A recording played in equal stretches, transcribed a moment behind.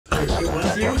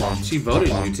was you? She voted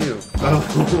you too. Oh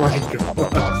my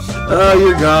gosh. Oh,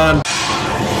 you're gone.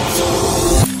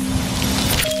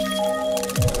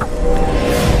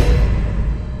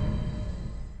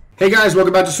 Hey guys,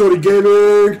 welcome back to SOTY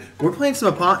Gaming. We're playing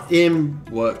some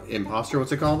imposter?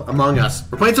 What's it called? Among Us.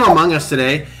 We're playing some Among Us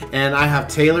today, and I have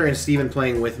Taylor and Steven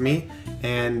playing with me,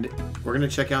 and we're gonna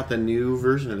check out the new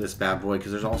version of this bad boy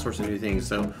because there's all sorts of new things.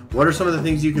 So, what are some of the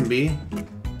things you can be?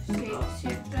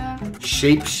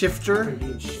 Shapeshifter.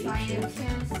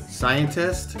 Shapeshifter.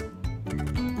 Scientist.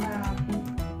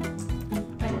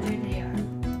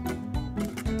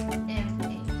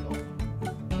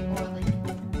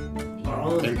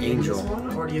 An angel.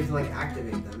 Or do you have to like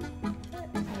activate them?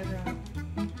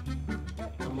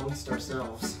 Amongst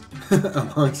ourselves.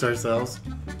 Amongst ourselves.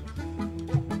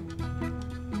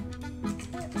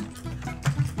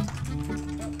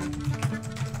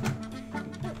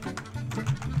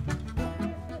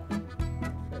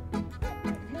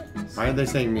 Why are they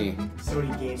saying me? SOTY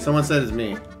Gaming. Someone said it's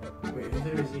me. Wait, who said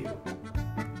it was you?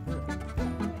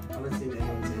 I haven't seen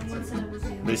anyone say it was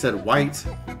you. They said white.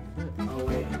 Oh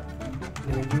wait.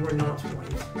 No, you were not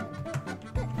white.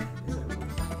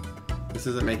 This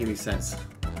doesn't make any sense.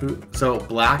 So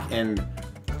black and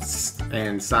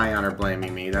Cyan are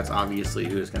blaming me. That's obviously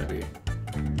who it's gonna be.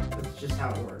 That's just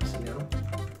how it works, you know?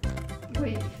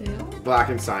 Wait, who? Black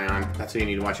and Cyan. That's who you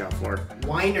need to watch out for.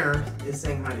 Whiner is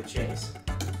saying hi to Chase.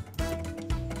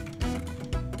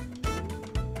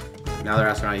 Now they're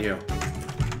asking about you.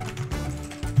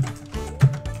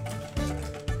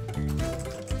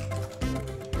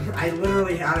 I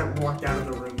literally hadn't walked out of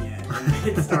the room yet. And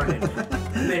it started.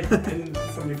 and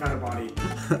somebody found a body.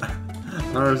 I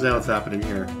don't understand what's happening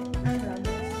here.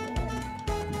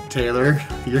 Taylor,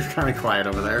 you're kind of quiet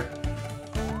over there.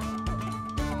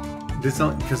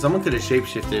 Because someone could have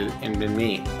shapeshifted and been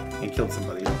me and killed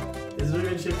somebody. Is there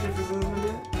even shapeshifters in this one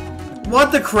yet?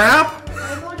 What the crap?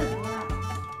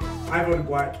 I voted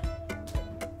black.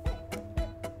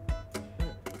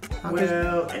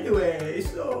 Well, anyway,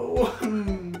 so...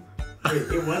 Wait,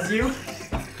 it was you?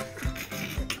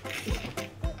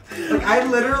 Like, I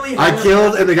literally... I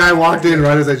killed and the guy walked in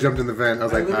right as I jumped in the vent. I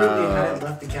was like, I literally hadn't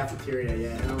left the cafeteria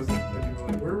yet, and I was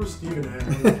like, where was Steven at?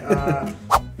 And I was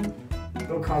like,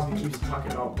 Bill Cosby keeps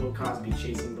talking about Bill Cosby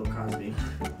chasing Bill Cosby.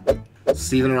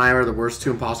 Steven and I are the worst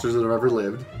two imposters that have ever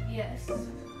lived. Yes.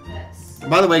 Yes.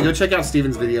 By the way, go check out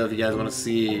Steven's video if you guys want to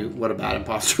see what a bad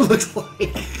imposter looks like.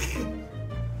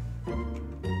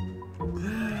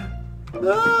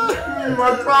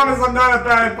 I promise I'm not a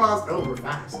bad imposter. Oh, we're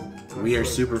fast. We are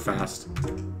super fast.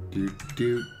 Steven,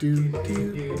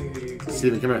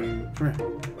 come here. Come here.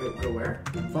 Wait, go where?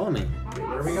 Follow me. Wait,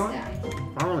 where are we going?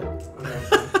 Follow me. Okay.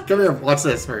 Come here. Watch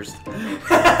this first.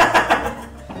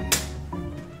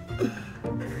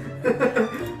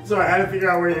 Sorry, I had to figure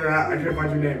out where you're at. I couldn't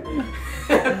find your name.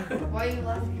 Why are you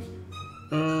laughing?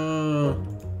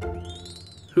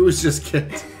 Who was just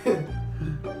kicked?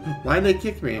 Why'd they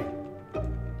kick me?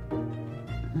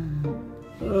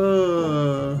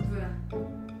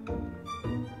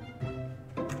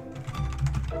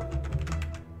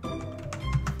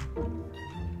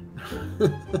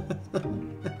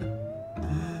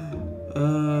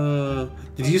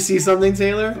 Did you see something,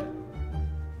 Taylor?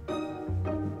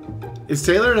 Is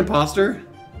Taylor an imposter?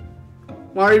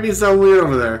 Why are you being so weird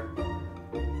over there?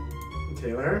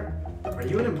 Taylor? Are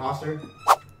you an imposter?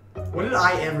 What did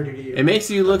I ever do to you? It makes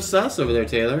you look sus over there,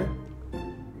 Taylor.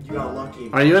 You got lucky.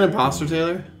 Are you an imposter,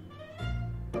 Taylor?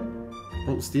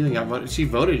 Oh, Steven got voted. She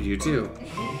voted you, too.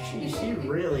 She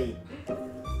really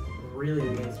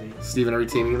amaze me. Steven, are we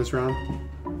teaming this round?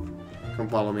 Come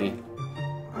follow me.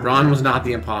 Braun was not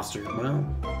the imposter. Well.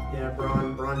 Yeah,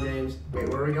 Braun James. Wait,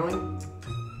 where are we going?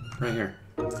 Right here.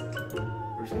 We're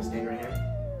just gonna stand right here.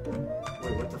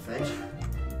 Wait, what the fetch?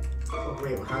 Oh,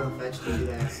 wait, how the fetch did you do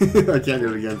that? I can't do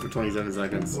it again for 27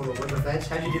 seconds. Whoa, what the fetch?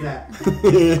 How'd you do that?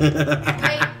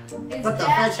 Wait, what the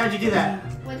fetch? How'd you do that?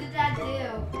 What did that do?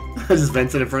 I just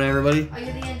vented in front of everybody. Are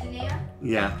you the engineer?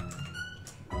 Yeah.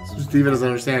 So Steven doesn't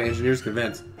understand. Engineers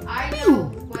convince. I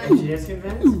know. Engineers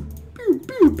convince?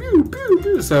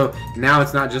 So now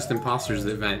it's not just imposters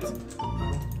that vent.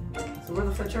 So where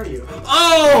the fetch are you?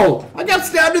 Oh! I got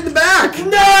stabbed in the back!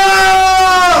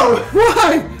 No!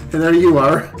 Why? And there you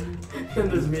are.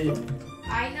 And there's me.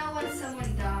 I know when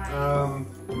someone dies.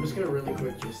 I'm just gonna really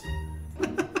quick just...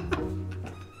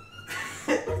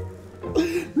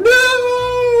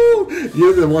 No!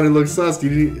 You're the one who looks sus. You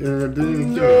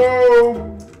didn't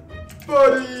No!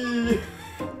 Buddy!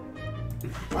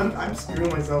 I'm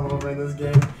screwing myself over in this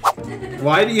game.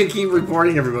 Why do you keep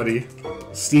reporting everybody?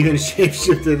 Steven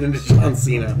shapeshifted into John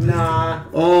Cena. Nah.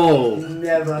 Oh.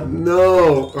 Never.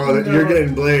 No. Oh, No. you're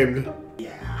getting blamed.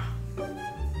 Yeah.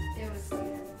 It was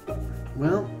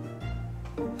Well,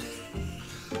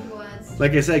 it was.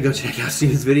 like I said, go check out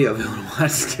Steven's video if you want to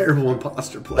watch this terrible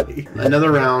imposter play.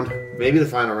 Another round, maybe the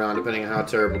final round, depending on how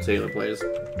terrible Taylor plays.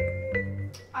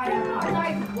 I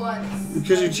died once.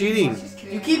 Because you're cheating.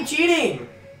 You keep cheating!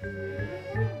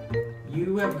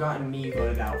 You have gotten me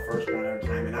voted out first round every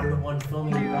time, and I'm the one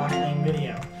filming your gosh-dang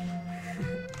video.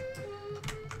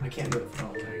 I can't do it for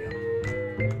all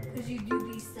time. Because you do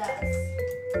be sus.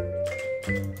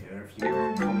 Taylor, if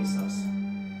you call me sus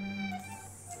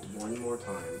one more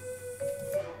time.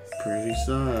 Pretty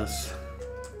sus.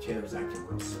 Taylor was acting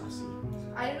real sussy.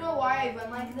 I don't know why I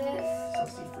run like this,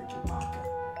 Sussy freaking baka.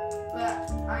 but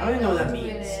I don't even know what that who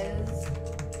means. It is.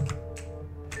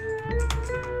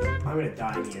 I'm gonna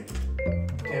die here.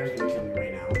 Taylor's gonna kill me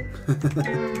right now.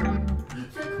 You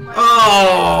took my Oh!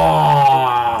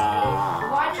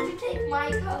 Why did you take my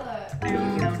color? You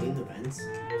can clean the vents.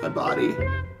 My body.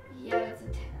 Yeah, that's a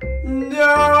 10.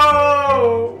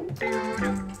 No!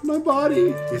 My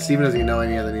body. Yeah, Steven doesn't even know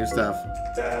any of the new stuff.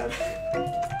 Dad.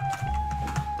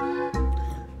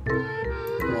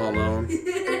 I'm all alone.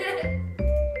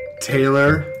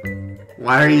 Taylor,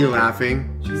 why are you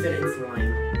laughing? She said it's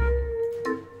lying.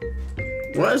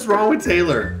 What is wrong with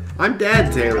Taylor? I'm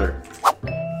dead, Taylor.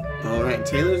 Alright,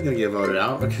 Taylor's gonna get voted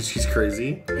out because she's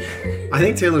crazy. I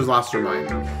think Taylor's lost her mind.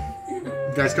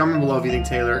 Guys, comment below if you think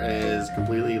Taylor is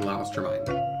completely lost her mind.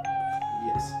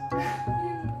 Yes.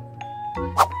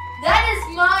 That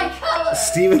is my color!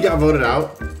 Steven got voted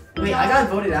out. Wait, I got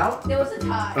voted out? There was a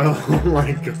tie. Oh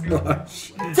my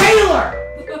gosh. Taylor!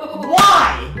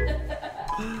 Why?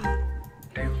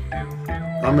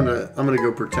 I'm gonna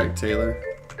go protect Taylor.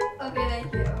 Okay,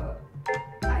 thank you.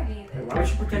 I need it. Why would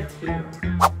you protect Taylor?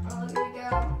 Oh, look at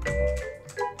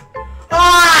go.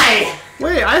 Why?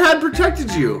 Wait, I had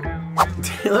protected you.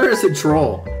 Taylor is a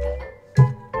troll.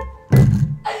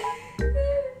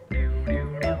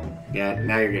 Yeah,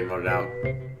 now you're getting voted out.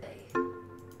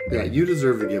 Yeah, you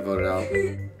deserve to get voted out.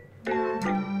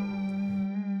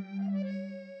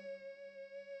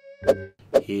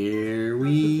 Here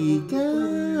we go.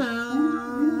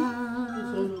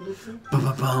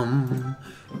 Bum, bum,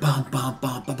 bum, bum,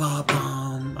 bum, bum,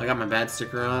 bum. I got my bad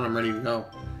sticker on. I'm ready to go.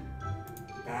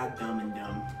 Bad, dumb, and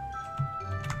dumb.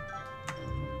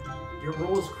 Your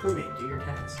role is crewmate. Do your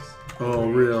tasks. Oh,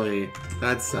 really?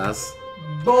 That's sus.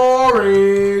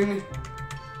 Boring!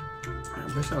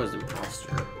 I wish I was an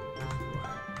imposter.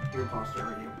 You're imposter,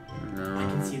 aren't you? No. I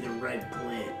can see the red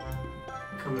glint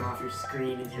coming off your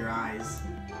screen into your eyes.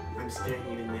 I'm staring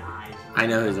you in the eyes. I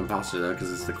know who's imposter though,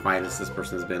 because it's the quietest this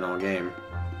person's been all game.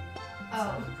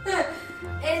 Oh.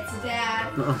 It's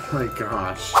Dad. Oh my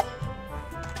gosh.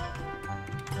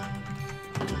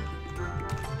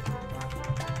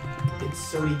 It's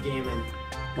SOTY Gaming.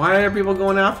 Why are people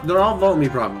going after? They're all voting me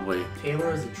probably.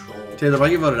 Taylor is a troll. Taylor, if I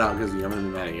get voted out because of you, I'm gonna be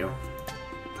mad at you.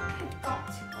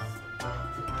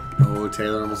 Oh,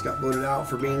 Taylor almost got voted out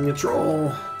for being a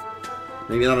troll.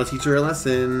 Maybe that'll teach her a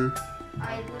lesson.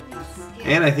 I literally skipped.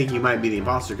 And I think you might be the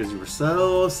imposter because you were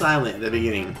so silent at the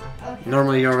beginning. Okay.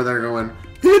 Normally you're over there going,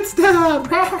 it's Dad! It's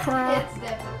definitely.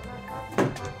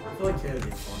 I feel like Taylor's the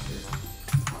imposter.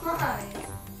 Why?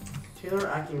 Taylor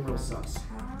acting real sus.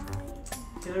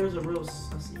 Taylor is a real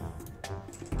sussy.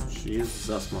 She is a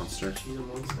sus monster. She's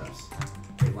among sus.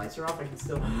 Wait, lights are off, I can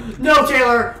still. No,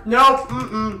 Taylor! No!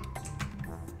 Mm-mm.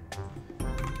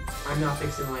 I'm not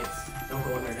fixing lights. Don't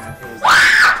go in there, Dad. Taylor's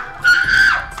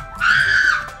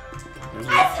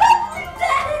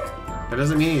That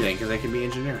doesn't mean anything because I can be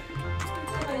engineer.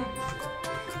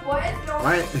 What is going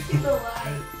Why? on with the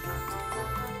light?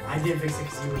 I did fix it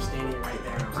because you were standing right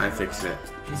there. I fixed it.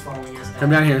 She's following us. Come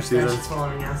down here, Yeah, Steven. she's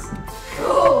following us.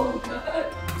 Oh,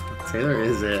 Taylor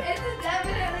is it. it's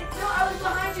definitely. No, I was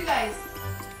behind you guys.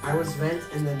 I was vent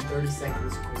and then 30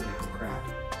 seconds cooldown. Crap.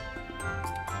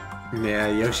 Yeah,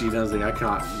 Yoshi knows they got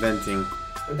caught venting.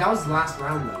 But that was the last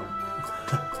round, though.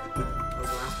 That was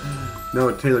the last round.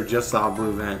 No, Taylor just saw a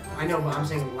blue vent. I know, but I'm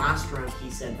saying last round he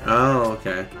said that. Oh,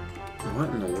 okay. What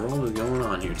in the world is going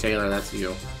on here? Taylor, that's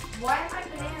you. Why am I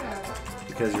banana?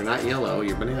 Because you're not yellow,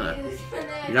 you're banana. Who's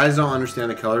banana? You guys don't understand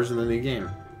the colors in the new game.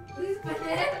 Who's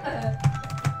banana?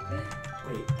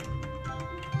 Wait.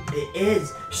 It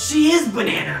is. She is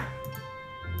banana.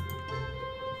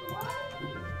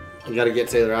 What? You gotta get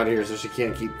Taylor out of here so she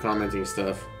can't keep commenting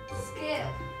stuff. Skip.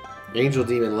 Angel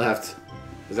Demon left.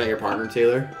 Is that your partner,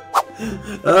 Taylor?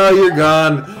 Oh, you're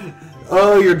gone.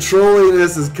 Oh, your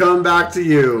trolliness has come back to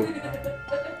you.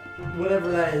 Whatever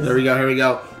that is. There we go, here we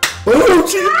go. Oh,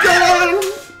 she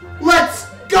Let's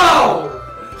go!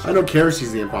 I don't care if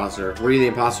she's the imposter. Were you the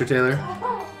imposter, Taylor?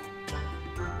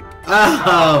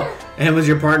 Oh! And was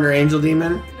your partner Angel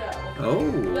Demon? No.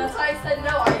 Oh. That's why I said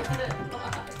no. I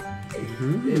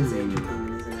didn't. It's Angel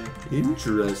Demon, isn't it?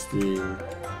 Interesting.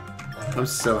 I'm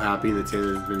so happy that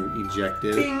Taylor's been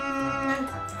ejected. Bing!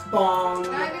 Bong!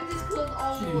 Now I get these clothes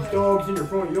all the These way. dogs in your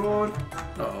front yard.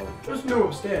 Uh-oh. There's no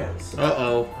upstairs.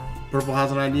 Uh-oh. Purple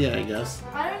has an idea, I guess.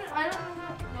 I don't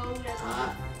know who that's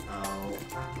Uh-oh.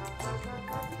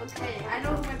 Okay, I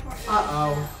know who my partner is.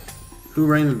 Uh-oh. Who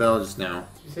rang the bell just now?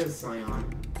 She says Scion.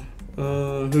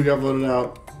 Who got voted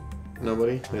out?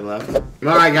 Nobody? They left?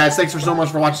 Alright guys, thanks so much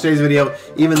for watching today's video.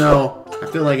 Even though I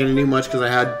feel like I didn't do much because I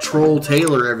had Troll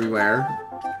Taylor everywhere.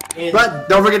 And But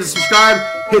don't forget to subscribe,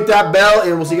 hit that bell,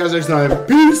 and we'll see you guys next time.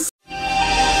 Peace!